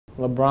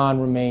LeBron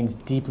remains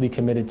deeply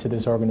committed to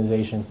this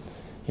organization.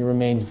 He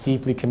remains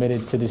deeply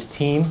committed to this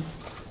team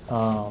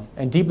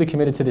and deeply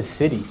committed to this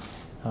city.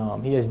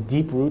 He has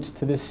deep roots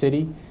to this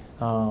city,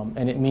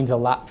 and it means a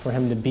lot for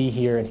him to be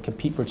here and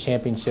compete for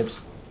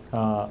championships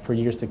for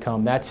years to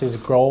come. That's his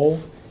goal,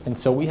 and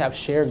so we have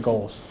shared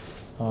goals.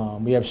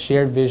 We have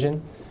shared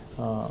vision.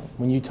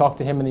 When you talk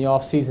to him in the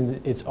offseason,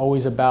 it's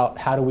always about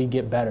how do we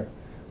get better?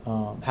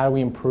 How do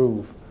we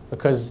improve?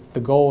 Because the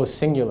goal is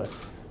singular.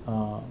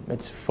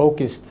 It's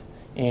focused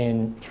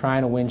in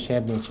trying to win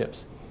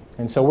championships.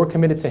 And so we're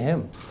committed to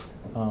him.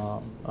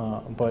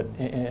 But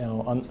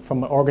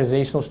from an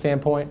organizational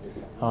standpoint,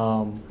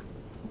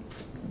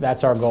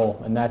 that's our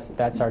goal and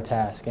that's our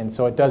task. And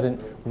so it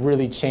doesn't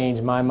really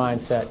change my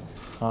mindset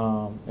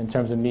in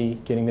terms of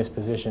me getting this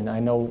position. I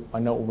know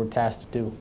what we're tasked to do.